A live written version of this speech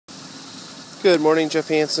Good morning, Jeff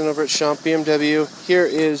Hansen over at Schomp BMW. Here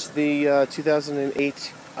is the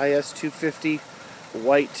 2008 IS250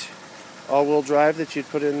 white all-wheel drive that you'd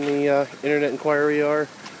put in the internet inquiry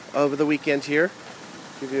over the weekend here.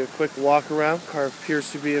 Give you a quick walk around. Car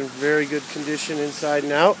appears to be in very good condition inside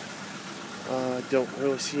and out. Don't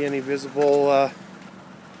really see any visible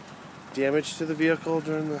damage to the vehicle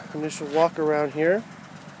during the initial walk around here.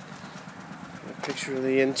 A picture of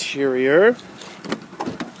the interior.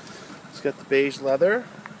 It's got the beige leather.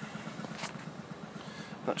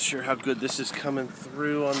 Not sure how good this is coming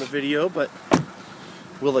through on the video, but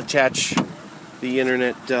we'll attach the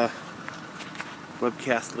internet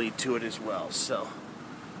webcast lead to it as well. So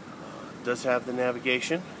it does have the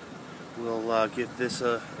navigation. We'll give this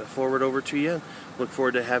a forward over to you. Look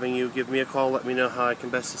forward to having you give me a call. Let me know how I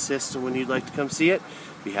can best assist and when you'd like to come see it.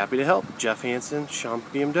 Be happy to help. Jeff Hansen, Schomp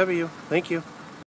BMW. Thank you.